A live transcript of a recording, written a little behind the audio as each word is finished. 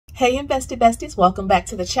Hey Invested Besties, welcome back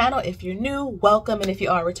to the channel. If you're new, welcome. And if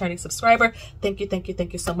you are a returning subscriber, thank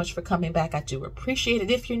you so much for coming back. I do appreciate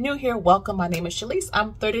it. If you're new here, welcome. My name is Shalise.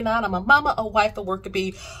 I'm 39. I'm a mama, a wife, a worker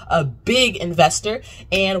bee, a big investor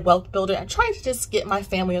and wealth builder. I'm trying to just get my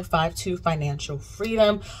family of 5 to financial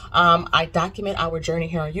freedom. I document our journey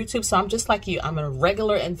here on YouTube. So I'm just like you. I'm a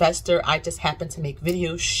regular investor. I just happen to make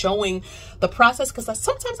videos showing the process because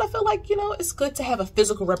sometimes I feel like, it's good to have a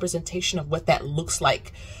physical representation of what that looks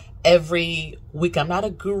like every week. I'm not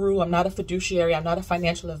a guru. I'm not a fiduciary. I'm not a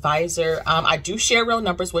financial advisor. I do share real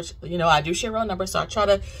numbers, which, I do share real numbers. So I try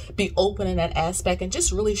to be open in that aspect and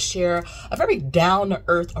just really share a very down to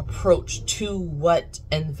earth approach to what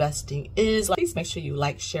investing is. Please make sure you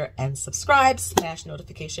like, share, and subscribe. Smash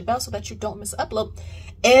notification bell so that you don't miss an upload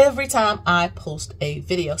every time I post a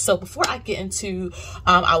video. So before I get into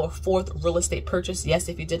our 4th real estate purchase, yes,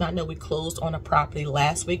 if you did not know, we closed on a property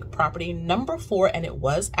last week, property number 4, and it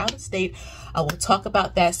was out of state. I will talk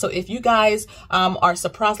about that. So if you guys are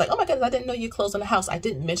surprised, like, oh my goodness, I didn't know you closed on the house. I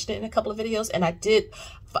didn't mention it in a couple of videos, and I did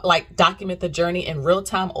document the journey in real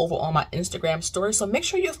time over on my Instagram story. So make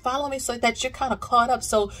sure you follow me so that you're kind of caught up.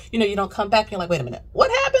 So, you don't come back and you're like, wait a minute,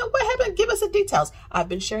 what happened? What happened? Give us the details. I've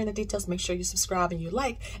been sharing the details. Make sure you subscribe and you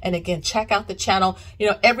like. And again, check out the channel,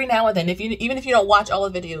 every now and then. Even if you don't watch all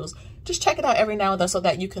the videos, just check it out every now and then so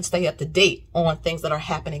that you can stay up to date on things that are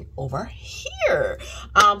happening over here.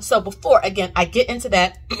 So before, again, I get into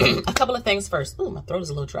that, a couple of things first. Ooh, my throat is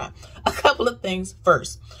a little dry. A couple of things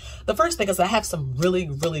first. The first thing is I have some really,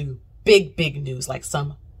 really big news, like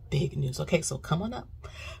some big news. Okay, so come on up.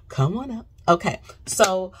 Come on up. Okay,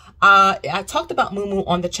 so I talked about Moomoo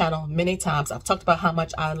on the channel many times. I've talked about how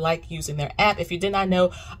much I like using their app. If you did not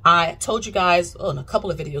know, I told you guys in a couple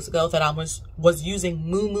of videos ago that I was using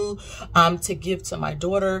Moomoo to give to my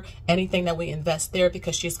daughter anything that we invest there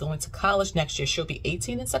because she's going to college next year. She'll be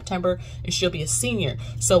 18 in September and she'll be a senior.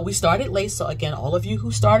 So we started late. So again, all of you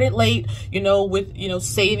who started late, with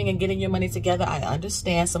saving and getting your money together, I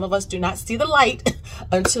understand. Some of us do not see the light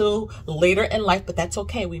until later in life, but that's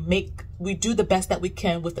okay. We do the best that we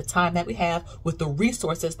can with the time that we have, with the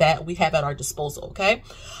resources that we have at our disposal, okay?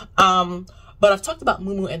 But I've talked about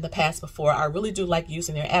Moomoo in the past before. I really do like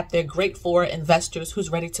using their app. They're great for investors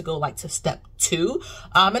who's ready to go to step 2,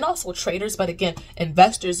 and also traders. But again,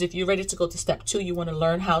 investors, if you're ready to go to step 2, you want to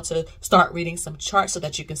learn how to start reading some charts so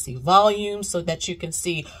that you can see volume, so that you can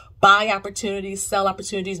see buy opportunities, sell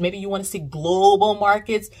opportunities. Maybe you want to see global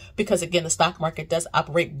markets because again, the stock market does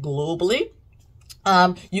operate globally.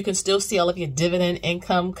 You can still see all of your dividend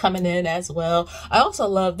income coming in as well. I also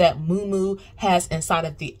love that Moomoo has inside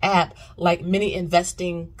of the app, like many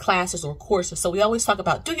investing classes or courses. So we always talk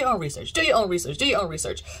about do your own research, do your own research, do your own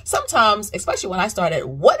research. Sometimes, especially when I started,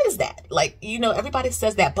 what is that? Everybody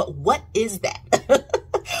says that, but what is that?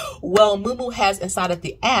 Well, Moomoo has inside of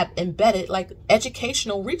the app embedded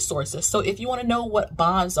educational resources. So if you want to know what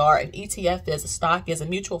bonds are, an ETF is, a stock is, a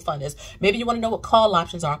mutual fund is, maybe you want to know what call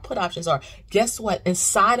options are, put options are, guess what?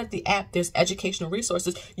 Inside of the app, there's educational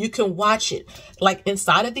resources. You can watch it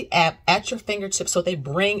inside of the app at your fingertips. So they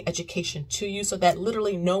bring education to you so that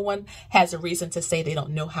literally no one has a reason to say they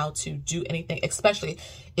don't know how to do anything, especially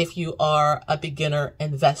if you are a beginner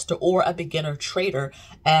investor or a beginner trader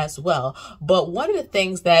as well. But one of the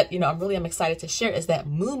things that, I'm excited to share is that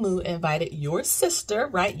Moomoo invited your sister,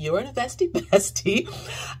 right? Your investy bestie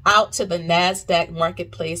out to the NASDAQ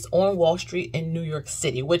marketplace on Wall Street in New York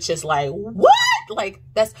City, which is what?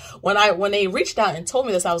 That's when they reached out and told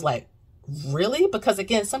me this, I was like, really? Because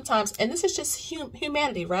again, sometimes, and this is just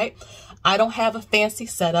humanity, right? I don't have a fancy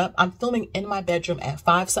setup. I'm filming in my bedroom at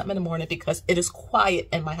 5 something in the morning because it is quiet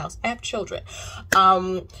in my house. I have children.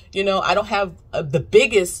 I don't have the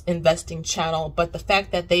biggest investing channel, but the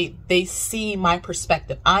fact that they see my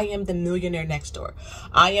perspective. I am the millionaire next door.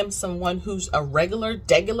 I am someone who's a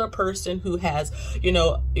degular person who has,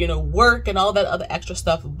 work and all that other extra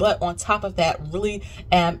stuff. But on top of that, really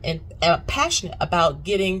am passionate about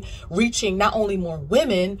reaching not only more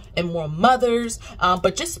women and more mothers,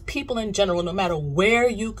 but just people in general, no matter where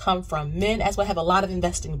you come from. Men, as well, I have a lot of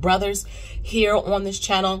investing brothers here on this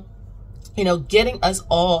channel, getting us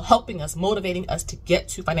all, helping us, motivating us to get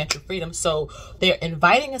to financial freedom. So they're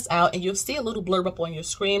inviting us out, and you'll see a little blurb up on your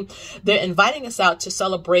screen. They're inviting us out to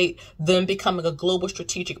celebrate them becoming a global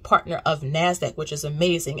strategic partner of NASDAQ, which is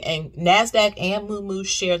amazing. And NASDAQ and Moomoo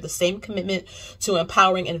share the same commitment to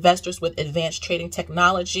empowering investors with advanced trading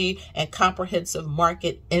technology and comprehensive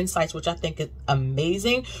market insights, which I think is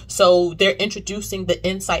amazing. So they're introducing the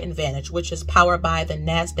Insight Advantage, which is powered by the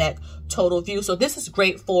NASDAQ total view. So this is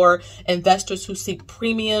great for investors who seek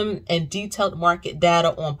premium and detailed market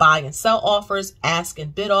data on buy and sell offers, ask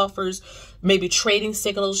and bid offers, maybe trading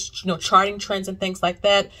signals, charting trends and things like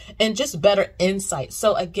that, and just better insight.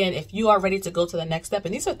 So again, if you are ready to go to the next step,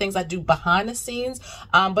 and these are things I do behind the scenes,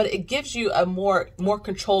 but it gives you a more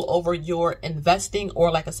control over your investing, or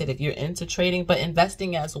like I said, if you're into trading, but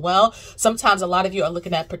investing as well. Sometimes a lot of you are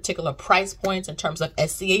looking at particular price points in terms of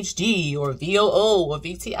SCHD or VOO or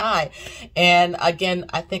VTI. And again,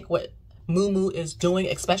 I think what Moomoo is doing,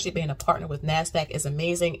 especially being a partner with NASDAQ, is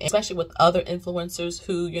amazing, especially with other influencers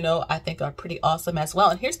who, I think are pretty awesome as well.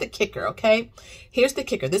 And here's the kicker, okay? Here's the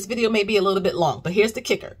kicker. This video may be a little bit long, but here's the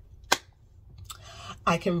kicker.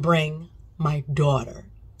 I can bring my daughter,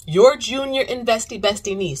 your junior investy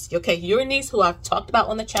bestie niece, okay? Your niece who I've talked about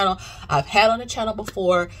on the channel, I've had on the channel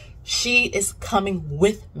before. She is coming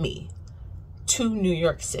with me to New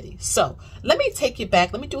York City. So let me take you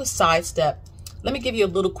back. Let me do a sidestep. Let me give you a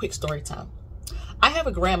little quick story time. I have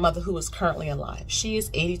a grandmother who is currently alive. She is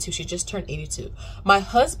 82. She just turned 82. My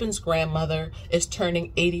husband's grandmother is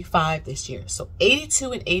turning 85 this year. So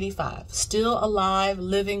 82 and 85, still alive,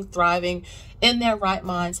 living, thriving, in their right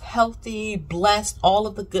minds, healthy, blessed, all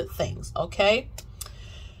of the good things, okay?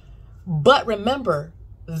 But remember,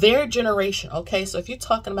 their generation, okay? So if you're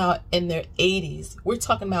talking about in their 80s, we're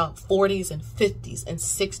talking about 40s and 50s and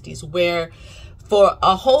 60s, where for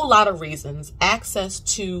a whole lot of reasons, access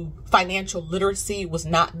to financial literacy was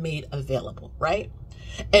not made available, right?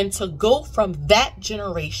 And to go from that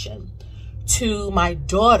generation to my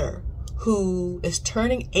daughter, who is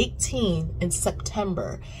turning 18 in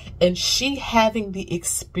September, and she having the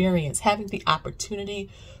experience, having the opportunity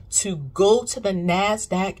to go to the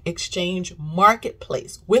NASDAQ exchange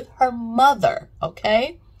marketplace with her mother,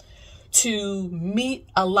 okay? To meet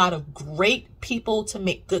a lot of great people, to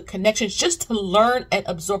make good connections, just to learn and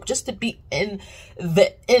absorb, just to be in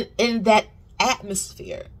that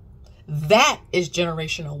atmosphere. That is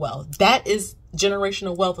generational wealth. That is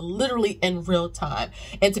generational wealth, literally in real time.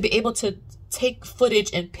 And to be able to take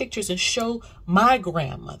footage and pictures and show my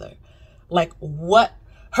grandmother like what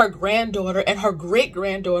her granddaughter and her great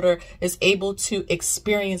granddaughter is able to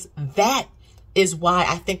experience, that is why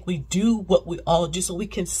I think we do what we all do, so we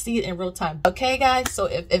can see it in real time. Okay, guys, so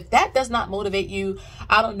if that does not motivate you,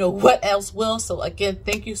 I don't know what else will. So again,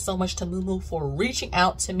 thank you so much to Moomoo for reaching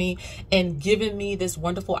out to me and giving me this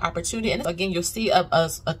wonderful opportunity. And again, you'll see a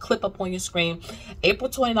clip up on your screen. April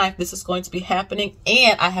 29th, this is going to be happening,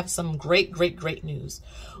 and I have some great news.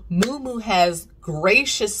 Moomoo has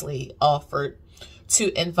graciously offered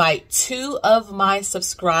to invite 2 of my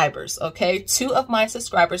subscribers, okay? 2 of my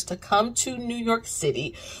subscribers to come to New York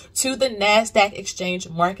City to the NASDAQ exchange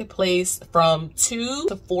marketplace from 2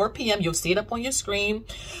 to 4 p.m. You'll see it up on your screen.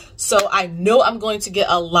 So I know I'm going to get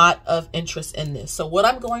a lot of interest in this. So what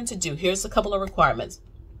I'm going to do, here's a couple of requirements.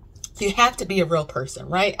 You have to be a real person,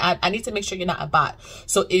 right? I need to make sure you're not a bot.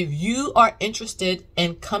 So if you are interested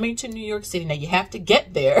in coming to New York City, now you have to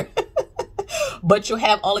get there. But you'll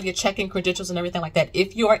have all of your check-in credentials and everything like that.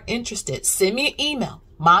 If you are interested, send me an email,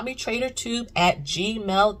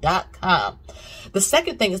 mommytradertube@gmail.com. The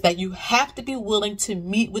second thing is that you have to be willing to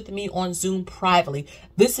meet with me on Zoom privately.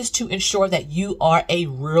 This is to ensure that you are a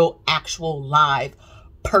real, actual, live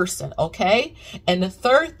person, okay? And the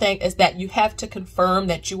third thing is that you have to confirm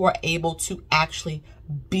that you are able to actually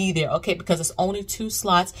be there, okay? Because it's only 2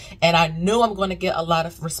 slots, and I know I'm going to get a lot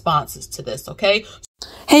of responses to this, okay?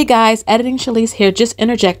 Hey guys, Editing Shalise here, just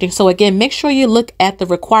interjecting. So again, make sure you look at the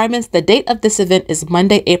requirements. The date of this event is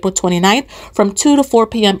Monday, April 29th from 2 to 4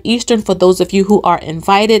 p.m. Eastern for those of you who are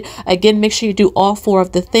invited. Again, make sure you do all 4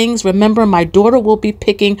 of the things. Remember, my daughter will be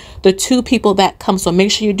picking the 2 people that come. So make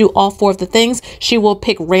sure you do all 4 of the things. She will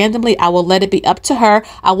pick randomly. I will let it be up to her.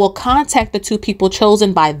 I will contact the 2 people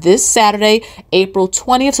chosen by this Saturday, April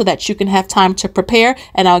 20th, so that you can have time to prepare.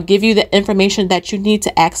 And I'll give you the information that you need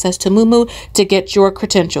to access to Moomoo to get your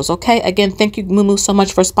credentials. Okay, again, thank you Moomoo so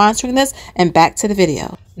much for sponsoring this, and back to the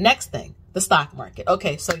video. Next thing, the stock market.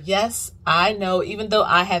 Okay, so yes, I know, even though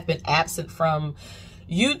I have been absent from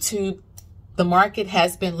YouTube, the market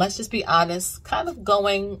has been, let's just be honest, kind of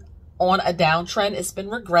going on a downtrend. It's been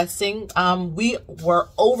regressing. We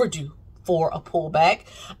were overdue for a pullback.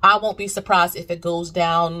 I won't be surprised if it goes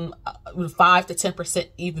down 5 to 10%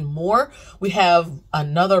 even more. We have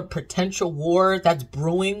another potential war that's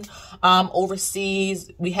brewing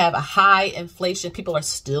overseas. We have a high inflation. People are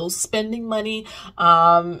still spending money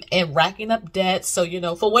and racking up debt. So,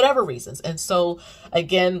 for whatever reasons. And so,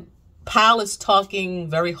 again, Powell is talking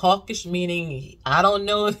very hawkish, meaning I don't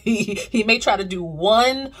know if he may try to do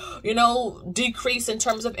one, decrease in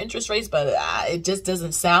terms of interest rates, but it just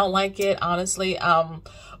doesn't sound like it, honestly.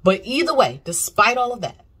 But either way, despite all of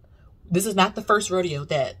that, this is not the first rodeo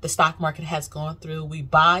that the stock market has gone through. We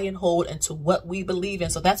buy and hold into what we believe in.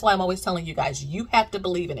 So that's why I'm always telling you guys, you have to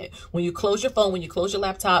believe in it. When you close your phone, when you close your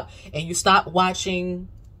laptop, and you stop watching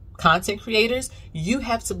content creators, you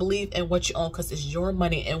have to believe in what you own, because it's your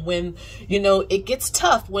money. And when it gets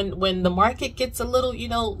tough, when the market gets a little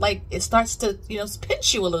like it starts to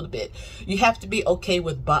pinch you a little bit, you have to be okay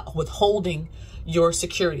with holding your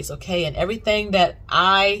securities, okay? And everything that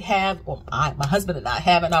I have, or my husband and I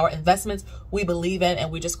have in our investments, we believe in,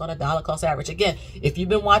 and we're just going to dollar cost average. Again, if you've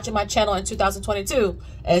been watching my channel in 2022,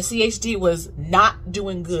 SCHD was not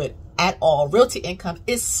doing good at all. Realty income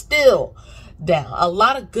is still down. A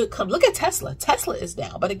lot of good look at Tesla. Tesla is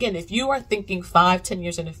down. But again, if you are thinking 5-10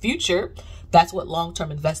 years in the future, that's what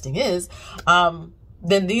long-term investing is.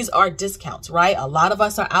 Then these are discounts, right? A lot of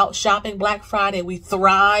us are out shopping Black Friday. We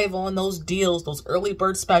thrive on those deals, those early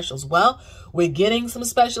bird specials. Well, we're getting some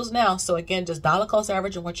specials now. So again, just dollar cost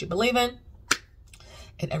average on what you believe in,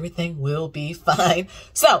 and everything will be fine.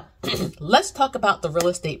 So let's talk about the real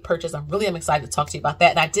estate purchase. I'm excited to talk to you about that.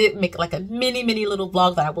 And I did make like a mini little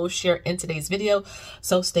vlog that I will share in today's video.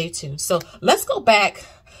 So stay tuned. So let's go back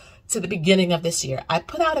to the beginning of this year. I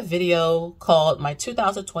put out a video called my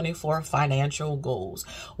 2024 financial goals.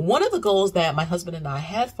 One of the goals that my husband and I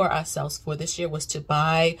had for ourselves for this year was to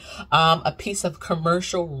buy a piece of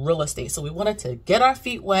commercial real estate. So we wanted to get our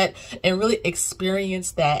feet wet and really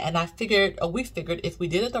experience that. And we figured if we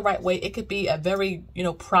did it the right way, it could be a very,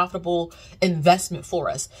 profitable investment for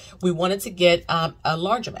us. We wanted to get a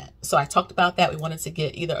laundromat. So I talked about that. We wanted to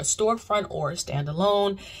get either a storefront or a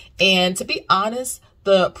standalone. And to be honest,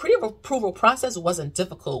 the pre-approval process wasn't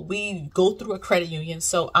difficult. We go through a credit union,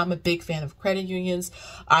 so I'm a big fan of credit unions.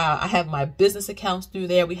 I have my business accounts through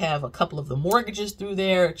there. We have a couple of the mortgages through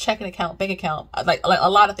there, checking account, bank account, like a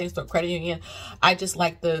lot of things through a credit union. I just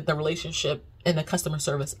like the relationship and the customer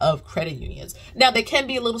service of credit unions. Now, they can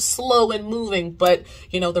be a little slow in moving, but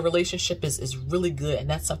the relationship is really good, and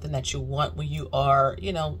that's something that you want when you are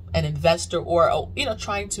an investor or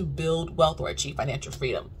trying to build wealth or achieve financial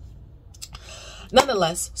freedom.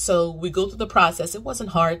 Nonetheless, so we go through the process. It wasn't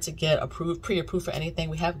hard to get pre-approved for anything.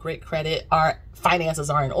 We have great credit. Our finances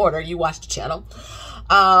are in order. You watch the channel.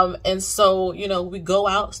 And so, we go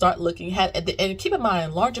out, start looking at, and keep in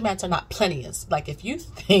mind, laundromats are not plenteous. Like if you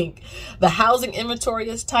think the housing inventory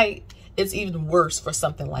is tight, it's even worse for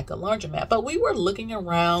something like a laundromat. But we were looking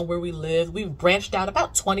around where we live. We've branched out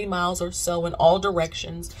about 20 miles or so in all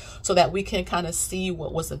directions so that we can kind of see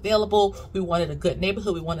what was available. We wanted a good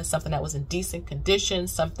neighborhood. We wanted something that was in decent condition,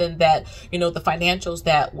 something that, the financials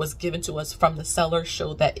that was given to us from the seller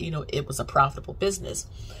showed that, it was a profitable business.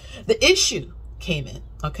 The issue came in,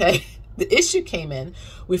 okay? The issue came in.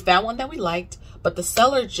 We found one that we liked, but the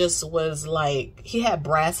seller just was like, he had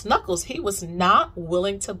brass knuckles. He was not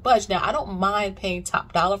willing to budge. Now, I don't mind paying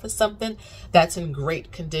top dollar for something that's in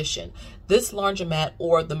great condition. This laundromat,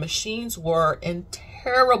 or the machines, were in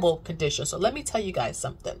terrible condition. So let me tell you guys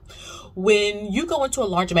something. When you go into a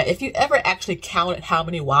laundromat, if you ever actually counted how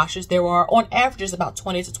many washers there are, on average there's about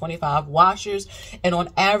 20 to 25 washers, and on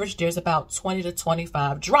average there's about 20 to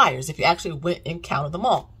 25 dryers if you actually went and counted them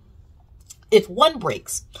all. If one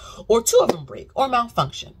breaks, or two of them break, or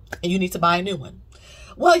malfunction, and you need to buy a new one,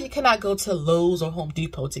 well, you cannot go to Lowe's or Home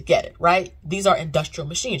Depot to get it, right? These are industrial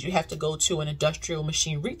machines. You have to go to an industrial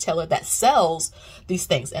machine retailer that sells these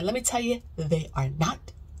things. And let me tell you, they are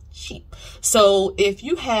not cheap. So if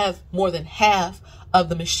you have more than half of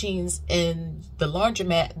the machines in the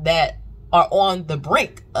laundromat that are on the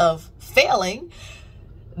brink of failing,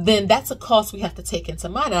 then that's a cost we have to take into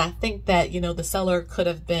mind. And I think that, the seller could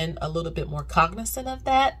have been a little bit more cognizant of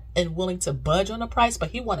that and willing to budge on the price,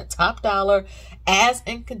 but he wanted top dollar, as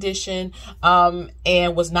in condition,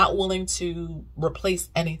 and was not willing to replace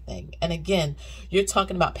anything. And again, you're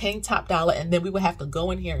talking about paying top dollar, and then we would have to go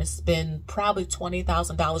in here and spend probably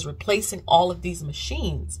 $20,000 replacing all of these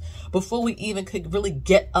machines before we even could really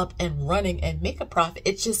get up and running and make a profit.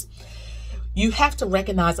 It's just, you have to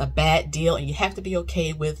recognize a bad deal, and you have to be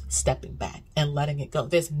okay with stepping back and letting it go.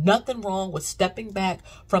 There's nothing wrong with stepping back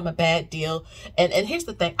from a bad deal. And here's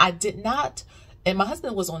the thing. I did not, and my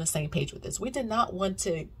husband was on the same page with this. We did not want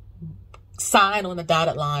to sign on the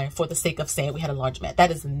dotted line for the sake of saying we had a laundromat.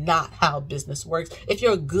 That is not how business works. If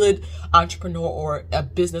you're a good entrepreneur or a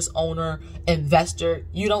business owner, investor,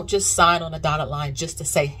 you don't just sign on the dotted line just to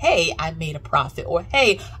say, hey, I made a profit, or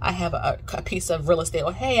hey, I have a piece of real estate,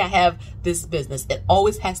 or hey, I have this business. It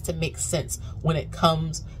always has to make sense when it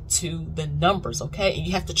comes to the numbers, okay? And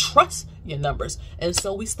you have to trust your numbers. And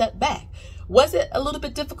so we step back. Was it a little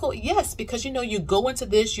bit difficult? Yes, because, you know, you go into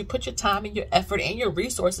this, you put your time and your effort and your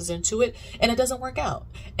resources into it, and it doesn't work out.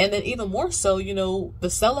 And then even more so, you know, the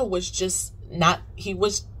seller was just he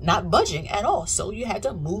was not budging at all. So you had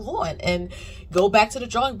to move on and go back to the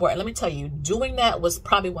drawing board. And let me tell you, doing that was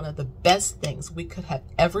probably one of the best things we could have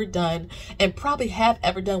ever done, and probably have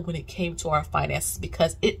ever done when it came to our finances,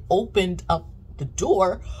 because it opened up the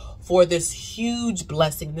door for this huge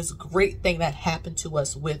blessing, this great thing that happened to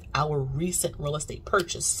us with our recent real estate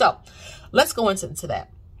purchase. So let's go into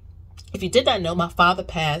that. If you did not know, my father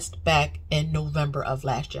passed back in November of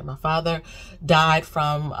last year. My father died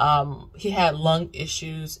from, he had lung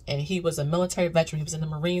issues, and he was a military veteran. He was in the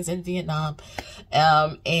Marines in Vietnam,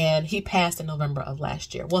 and he passed in November of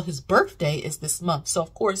last year. Well, his birthday is this month. So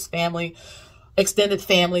of course, family, extended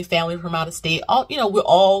family from out of state, all, you know, we're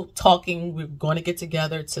all talking, we're going to get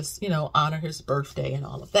together to, you know, honor his birthday and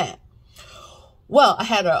all of that. Well, I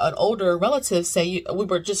had an older relative say, we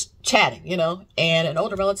were just chatting, you know, and an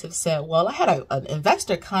older relative said, well, I had an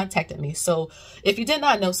investor contacted me. So if you did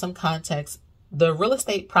not know some context, the real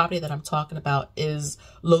estate property that I'm talking about is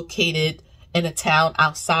located in a town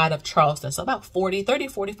outside of Charleston. So about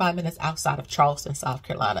 45 minutes outside of Charleston, South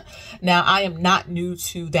Carolina. Now, I am not new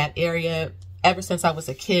to that area. Ever since I was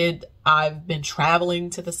a kid, I've been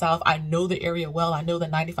traveling to the South. I know the area well. I know the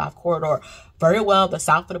 95 corridor very well, the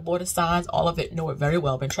south of the border signs, all of it, know it very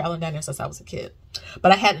well. Been traveling down there since I was a kid.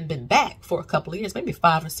 But I hadn't been back for a couple of years, maybe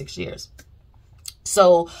 5 or 6 years.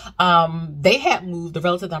 So they had moved, the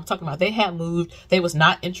relative that I'm talking about, they had moved. They was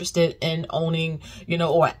not interested in owning, you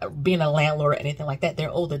know, or being a landlord or anything like that.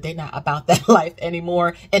 They're older. They're not about that life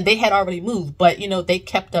anymore. And they had already moved. But, you know, they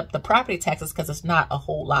kept up the property taxes because it's not a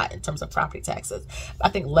whole lot in terms of property taxes. I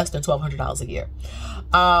think less than $1,200 a year.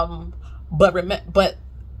 But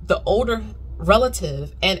the older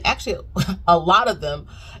relative, and actually a lot of them,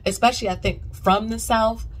 especially I think from the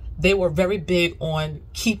South, they were very big on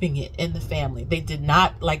keeping it in the family. They did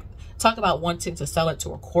not, like, talk about wanting to sell it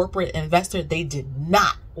to a corporate investor. They did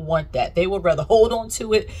not want that. They would rather hold on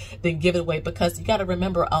to it than give it away, because you got to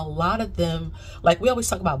remember, a lot of them, like we always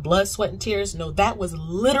talk about blood, sweat, and tears. No, that was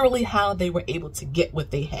literally how they were able to get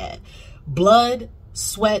what they had. Blood,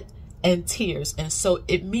 sweat, and tears. And so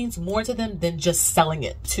it means more to them than just selling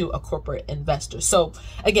it to a corporate investor. So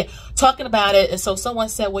again, talking about it. And so someone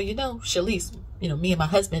said, well, you know, Shalise, you know, me and my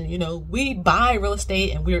husband, you know, we buy real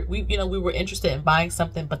estate, and we were interested in buying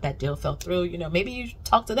something, but that deal fell through. You know, maybe you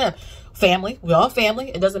talk to them. Family, we're all family.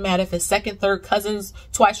 It doesn't matter if it's second, third, cousins,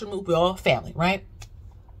 twice removed, we're all family, right?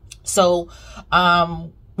 So,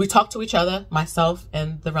 we talked to each other, myself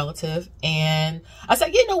and the relative, and I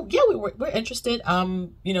said, you know, yeah, we're interested.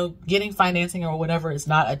 You know, getting financing or whatever is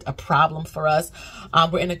not a problem for us.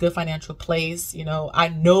 We're in a good financial place. You know, I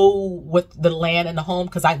know what the land and the home,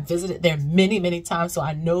 because I visited there many, many times, so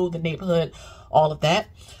I know the neighborhood, all of that.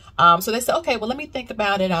 So they said, okay, well, let me think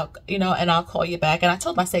about it. I'll call you back. And I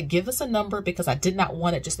told them, I said, give us a number, because I did not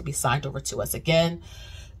want it just to be signed over to us again.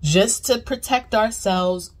 Just to protect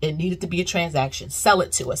ourselves, it needed to be a transaction. Sell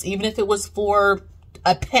it to us. Even if it was for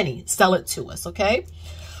a penny, sell it to us, okay?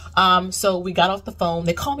 So we got off the phone.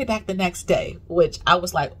 They called me back the next day, which I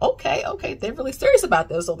was like, okay, they're really serious about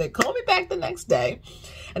this. So they called me back the next day,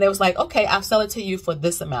 and it was like, okay, I'll sell it to you for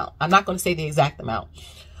this amount. I'm not going to say the exact amount,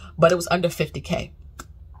 but it was under 50K.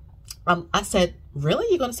 I said, really?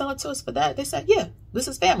 You're going to sell it to us for that? They said, yeah, this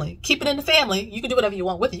is family. Keep it in the family. You can do whatever you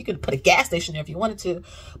want with it. You can put a gas station there if you wanted to,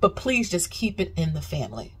 but please just keep it in the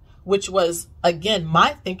family, which was, again,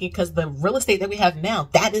 my thinking, because the real estate that we have now,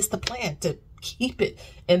 that is the plan, to keep it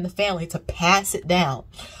in the family, to pass it down.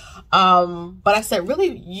 But I said,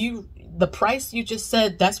 really, the price you just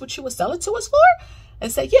said, that's what you would sell it to us for?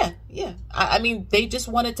 And say, yeah. I mean, they just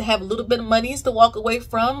wanted to have a little bit of monies to walk away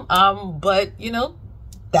from. But, you know,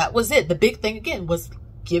 that was it. The big thing, again, was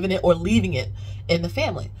giving it or leaving it in the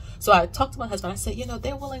family. So I talked to my husband. I said, you know,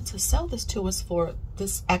 they're willing to sell this to us for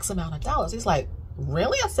this X amount of dollars. He's like,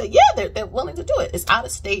 really? I said, yeah, they're willing to do it. It's out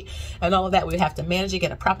of state and all of that. We have to manage it,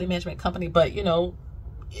 get a property management company. But, you know,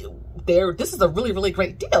 this is a really, really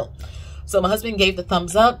great deal. So my husband gave the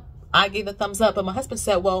thumbs up. I gave the thumbs up. But my husband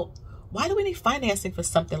said, well, why do we need financing for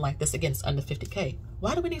something like this? Again, it's under 50K.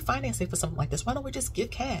 Why do we need financing for something like this? Why don't we just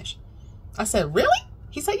give cash? I said, really?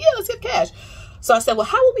 He said, yeah, let's give cash. So I said, well,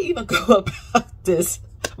 how would we even go about this?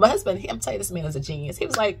 My husband, I'm telling you, this man is a genius. He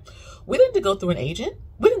was like, we didn't go through an agent.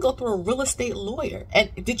 We didn't go through a real estate lawyer.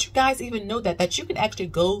 And did you guys even know that you can actually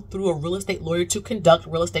go through a real estate lawyer to conduct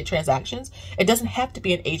real estate transactions? It doesn't have to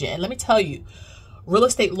be an agent. And let me tell you, real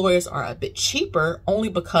estate lawyers are a bit cheaper only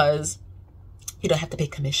because you don't have to pay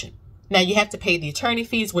commission. Now, you have to pay the attorney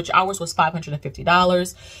fees, which ours was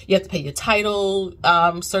 $550. You have to pay your title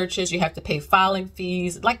searches. You have to pay filing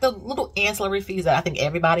fees, like the little ancillary fees that I think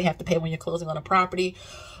everybody have to pay when you're closing on a property.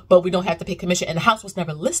 But we don't have to pay commission. And the house was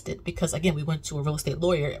never listed because, again, we went to a real estate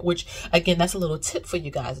lawyer, which, again, that's a little tip for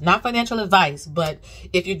you guys. Not financial advice, but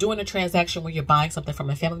if you're doing a transaction where you're buying something from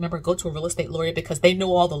a family member, go to a real estate lawyer because they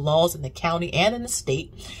know all the laws in the county and in the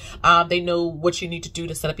state. They know what you need to do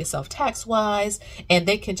to set up yourself tax-wise, and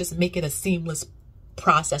they can just make it a seamless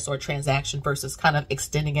process or transaction versus kind of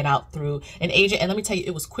extending it out through an agent. And let me tell you,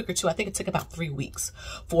 it was quicker too. I think it took about 3 weeks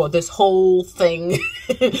for this whole thing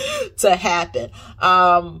to happen.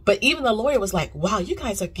 But even the lawyer was like, wow, you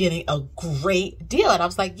guys are getting a great deal. And I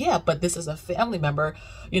was like, yeah, but this is a family member,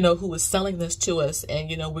 who was selling this to us, and,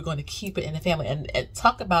 we're going to keep it in the family. And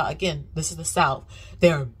talk about, again, this is the South.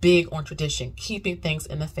 They're big on tradition, keeping things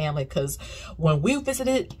in the family. Because when we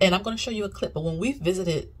visited, and I'm going to show you a clip, but when we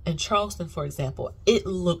visited in Charleston, for example, it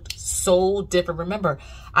looked so different. Remember,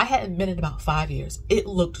 I hadn't been in about 5 years. It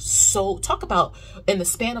looked so, talk about in the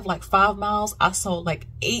span of like 5 miles, I saw like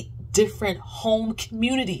 8 different home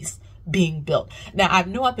communities being built. Now, I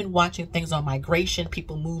know I've been watching things on migration,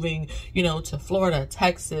 people moving, to Florida,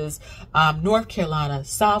 Texas, North Carolina,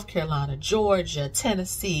 South Carolina, Georgia,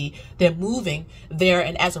 Tennessee. They're moving there.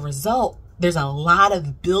 And as a result, there's a lot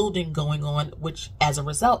of building going on, which as a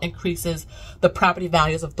result increases the property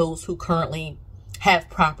values of those who currently have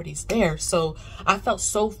properties there. So I felt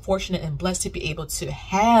so fortunate and blessed to be able to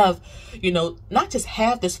have, not just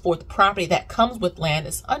have this fourth property that comes with land.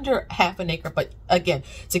 It's under half an acre, but again,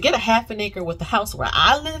 to get a half an acre with the house where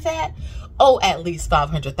I live at, at least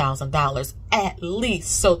 $500,000 at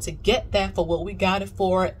least. So to get that for what we got it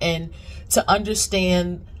for, and to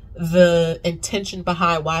understand the intention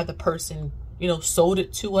behind why the person, sold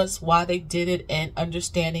it to us, why they did it, and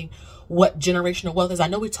understanding what generational wealth is. I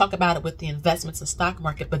know we talk about it with the investments and stock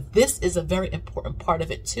market, but this is a very important part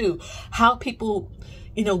of it too. How people,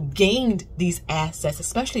 gained these assets,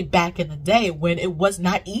 especially back in the day when it was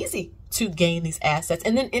not easy to gain these assets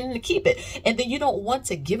and then to keep it. And then you don't want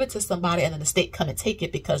to give it to somebody and then the state come and take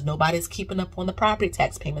it because nobody's keeping up on the property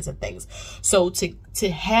tax payments and things. So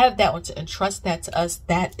to have that one, to entrust that to us,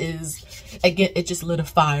 that is, again, it just lit a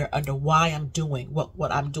fire under why I'm doing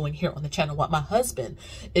what I'm doing here on the channel, what my husband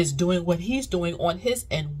is doing, what he's doing on his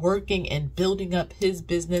end, working and building up his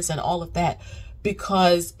business and all of that.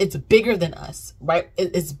 Because it's bigger than us, right?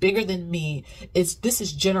 It's bigger than me. This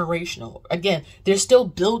is generational. Again, there's still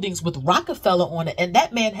buildings with Rockefeller on it, and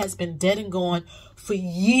that man has been dead and gone for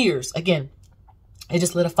years. Again, it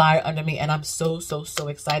just lit a fire under me, and I'm so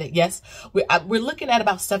excited. Yes, we're looking at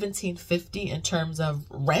about $1,750 in terms of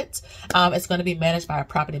rent. It's going to be managed by a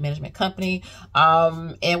property management company,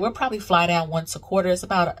 and we'll probably fly down once a quarter. It's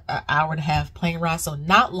about an hour and a half plane ride, so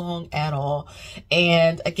not long at all.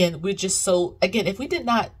 And again, we're just again, if we did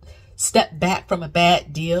not step back from a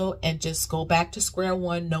bad deal and just go back to square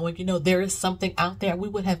one, knowing, there is something out there, we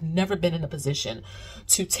would have never been in a position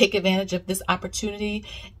to take advantage of this opportunity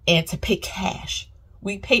and to pay cash.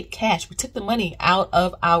 We paid cash. We took the money out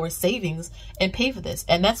of our savings and paid for this.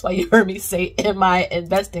 And that's why you heard me say in my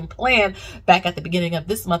investing plan back at the beginning of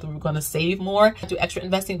this month, we were going to save more, do extra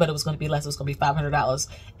investing, but it was going to be less. It was going to be $500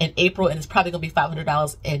 in April, and it's probably going to be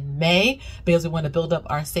 $500 in May because we want to build up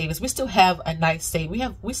our savings. We still have a nice save.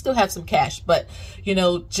 We still have some cash, but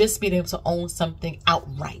just being able to own something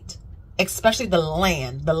outright, especially the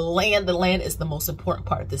land. The land is the most important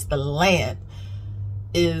part of this. The land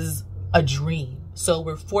is a dream. So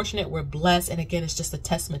we're fortunate, we're blessed. And again, it's just a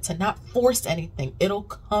testament to not force anything. It'll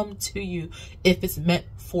come to you if it's meant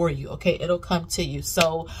for you. Okay, it'll come to you.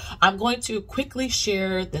 So I'm going to quickly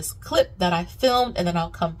share this clip that I filmed, and then I'll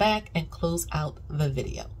come back and close out the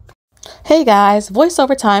video. Hey guys,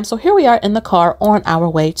 voiceover time. So here we are in the car on our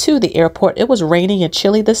way to the airport. It was raining and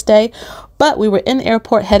chilly this day, but we were in the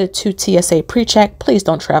airport headed to TSA pre-check. Please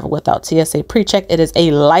don't travel without TSA pre-check. It is a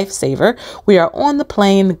lifesaver. We are on the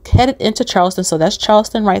plane headed into Charleston. So that's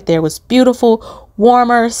Charleston right there. It was beautiful,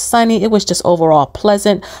 warmer, sunny. It was just overall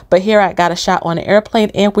pleasant. But here I got a shot on the airplane,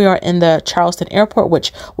 and we are in the Charleston airport,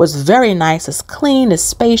 which was very nice. It's clean, it's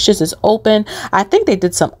spacious, it's open. I think they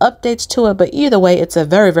did some updates to it, but either way, it's a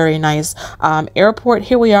very nice airport.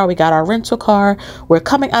 Here we are. We got our rental car. We're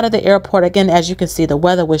coming out of the airport. Again, as you can see, the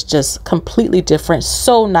weather was just completely completely different.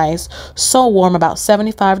 So nice, so warm, about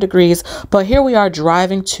 75 degrees. But here we are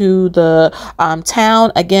driving to the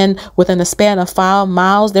town. Again, within the span of 5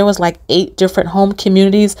 miles, there was like 8 different home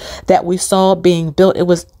communities that we saw being built. It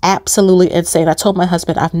was absolutely insane. I told my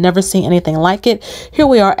husband I've never seen anything like it. Here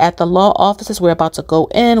we are at the law offices. We're about to go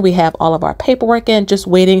in. We have all of our paperwork in, just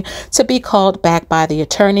waiting to be called back by the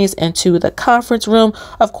attorneys into the conference room.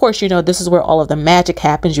 Of course, you know, this is where all of the magic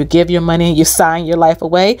happens. You give your money and you sign your life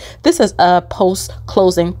away. This is a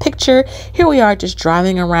post-closing picture. Here we are just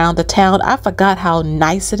driving around the town. I forgot how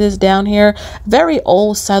nice it is down here. Very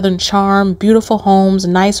old Southern charm, beautiful homes,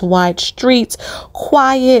 nice wide streets,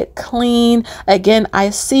 quiet, clean. Again,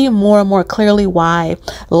 I see more and more clearly why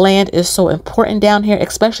land is so important down here,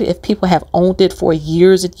 especially if people have owned it for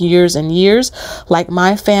years and years and years, like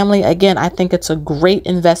my family. Again, I think it's a great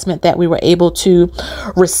investment that we were able to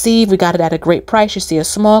receive. We got it at a great price. You see a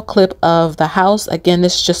small clip of the house. Again,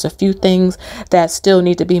 this is just a few things that still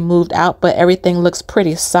need to be moved out, but everything looks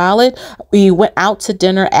pretty solid. We went out to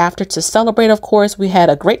dinner after to celebrate. Of course, we had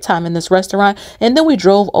a great time in this restaurant, and then we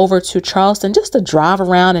drove over to Charleston just to drive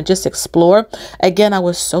around and just explore. Again, I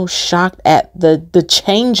was so shocked at the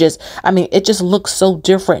changes. I mean, it just looks so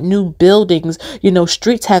different. New buildings, you know,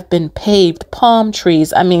 streets have been paved, palm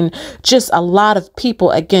trees. I mean, just a lot of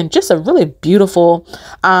people. Again, just a really beautiful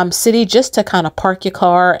city just to kind of park your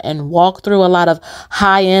car and walk through. A lot of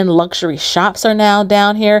high-end luxury shops are now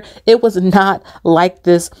down here. It was not like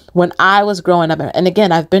this when I was growing up. And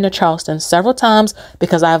again, I've been to Charleston several times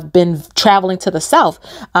because I've been traveling to the South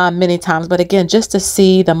many times. But again, just to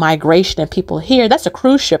see the migration and people here, that's a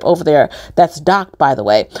cruise ship over there that's docked, by the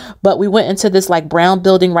way. But we went into this like brown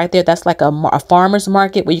building right there. That's like a farmer's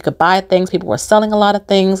market where you could buy things. People were selling a lot of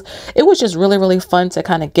things. It was just really, really fun to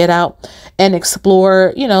kind of get out and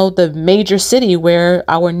explore, you know, the major city where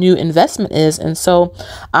our new investment is. And so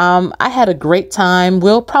I had a great time.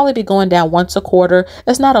 We'll probably be going down once a quarter.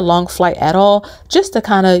 It's not a long flight at all, just to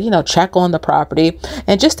kind of, you know, check on the property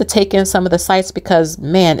and just to take in some of the sights because,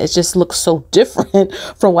 man, it just looks so different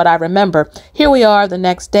from what I remember. Here we are the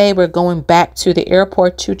next day. We're going back to the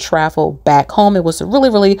airport to travel back home. It was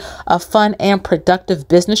really a fun and productive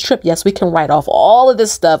business trip. Yes, we can write off all of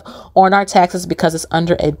this stuff on our taxes because it's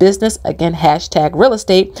under a business. Again, hashtag real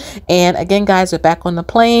estate. And again, guys, we're back on the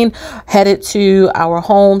plane, headed to our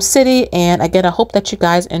home city. And again, I hope that you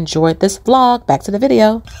guys enjoyed this vlog. Back to the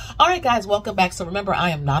video. All right, guys, welcome back. So remember, I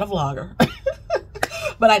am not a vlogger.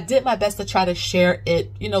 But I did my best to try to share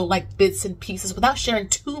it, you know, like bits and pieces without sharing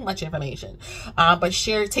too much information. But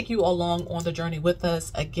take you along on the journey with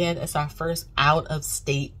us. Again, it's our first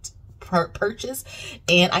out-of-state purchase.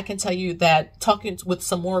 And I can tell you that talking with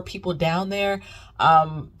some more people down there,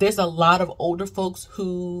 there's a lot of older folks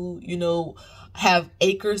who, you know, have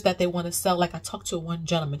acres that they want to sell. Like I talked to one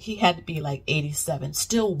gentleman, he had to be like 87,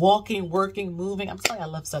 still walking, working, moving. I'm telling you, I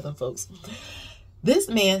love Southern folks. This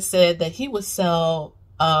man said that he would sell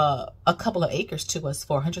a couple of acres to us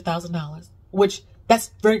for $100,000, which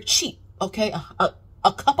that's very cheap. Okay.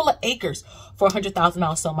 A couple of acres for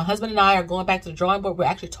 $100,000. So my husband and I are going back to the drawing board. We're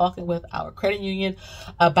actually talking with our credit union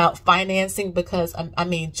about financing because I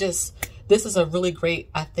mean, just, this is a really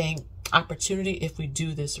great, I think, opportunity if we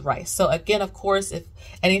do this right. So again, of course, if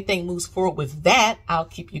anything moves forward with that, I'll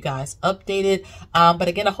keep you guys updated. But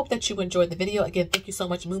again, I hope that you enjoyed the video. Again, thank you so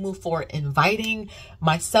much, Moomoo, for inviting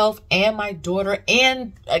myself and my daughter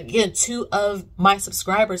and again 2 of my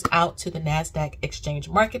subscribers out to the NASDAQ exchange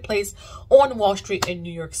marketplace on Wall Street in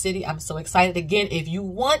New York City. I'm so excited. Again, if you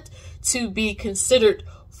want to be considered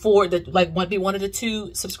for the, like, want to be one of the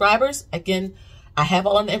 2 subscribers, again, I have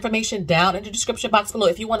all the information down in the description box below.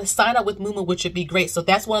 If you want to sign up with Moomoo, which would be great. So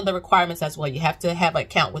that's one of the requirements as well. You have to have an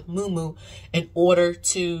account with Moomoo in order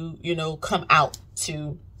to, you know, come out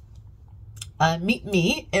to meet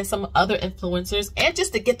me and some other influencers and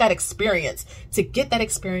just to get that experience,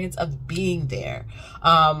 of being there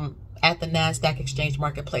at the NASDAQ exchange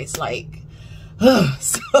marketplace. Like,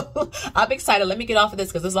 so I'm excited. Let me get off of this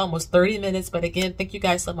because it's almost 30 minutes. But again, thank you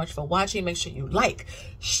guys so much for watching. Make sure you like,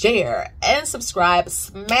 share, and subscribe.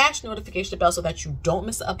 Smash notification bell so that you don't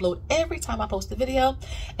miss an upload every time I post a video.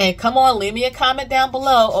 And come on, leave me a comment down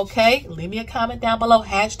below, okay? Leave me a comment down below.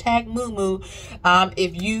 Hashtag Moomoo.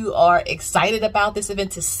 If you are excited about this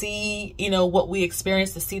event to see, you know, what we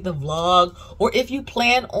experienced, to see the vlog, or if you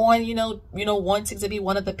plan on, you know, wanting to be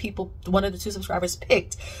one of the people, one of the 2 subscribers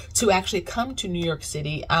picked to actually come to New York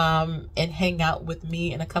City and hang out with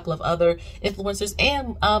me and a couple of other influencers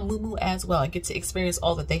and Moomoo as well, and get to experience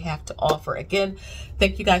all that they have to offer. Again,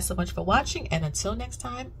 thank you guys so much for watching, and until next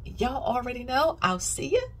time, y'all already know I'll see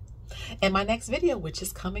you in my next video, which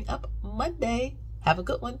is coming up Monday. Have a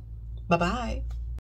good one. Bye-bye.